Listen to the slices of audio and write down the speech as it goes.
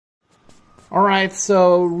Alright,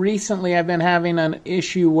 so recently I've been having an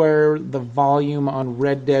issue where the volume on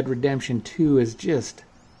Red Dead Redemption 2 is just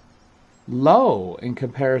low in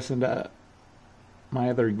comparison to my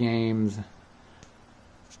other games.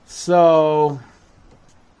 So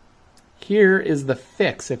here is the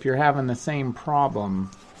fix if you're having the same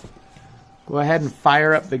problem. Go ahead and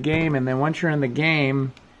fire up the game, and then once you're in the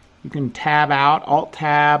game, you can tab out, Alt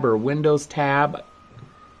Tab or Windows Tab,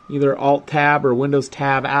 either Alt Tab or Windows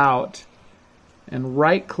Tab out, and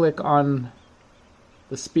right click on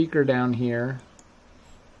the speaker down here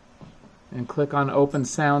and click on Open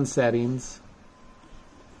Sound Settings,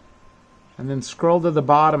 and then scroll to the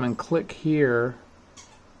bottom and click here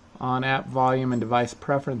on App Volume and Device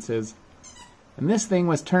Preferences, and this thing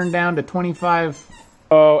was turned down to 25.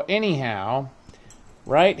 So anyhow,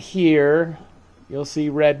 right here you'll see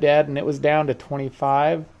Red Dead, and it was down to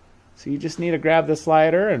 25, so you just need to grab the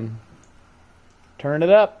slider and turn it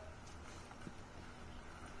up.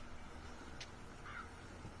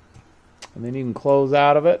 And then you can close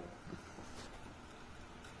out of it,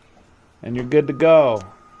 and you're good to go.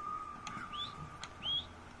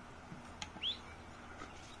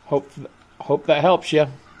 Hope that helps you.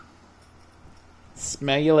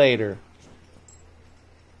 Smell you later.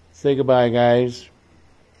 Say goodbye, guys.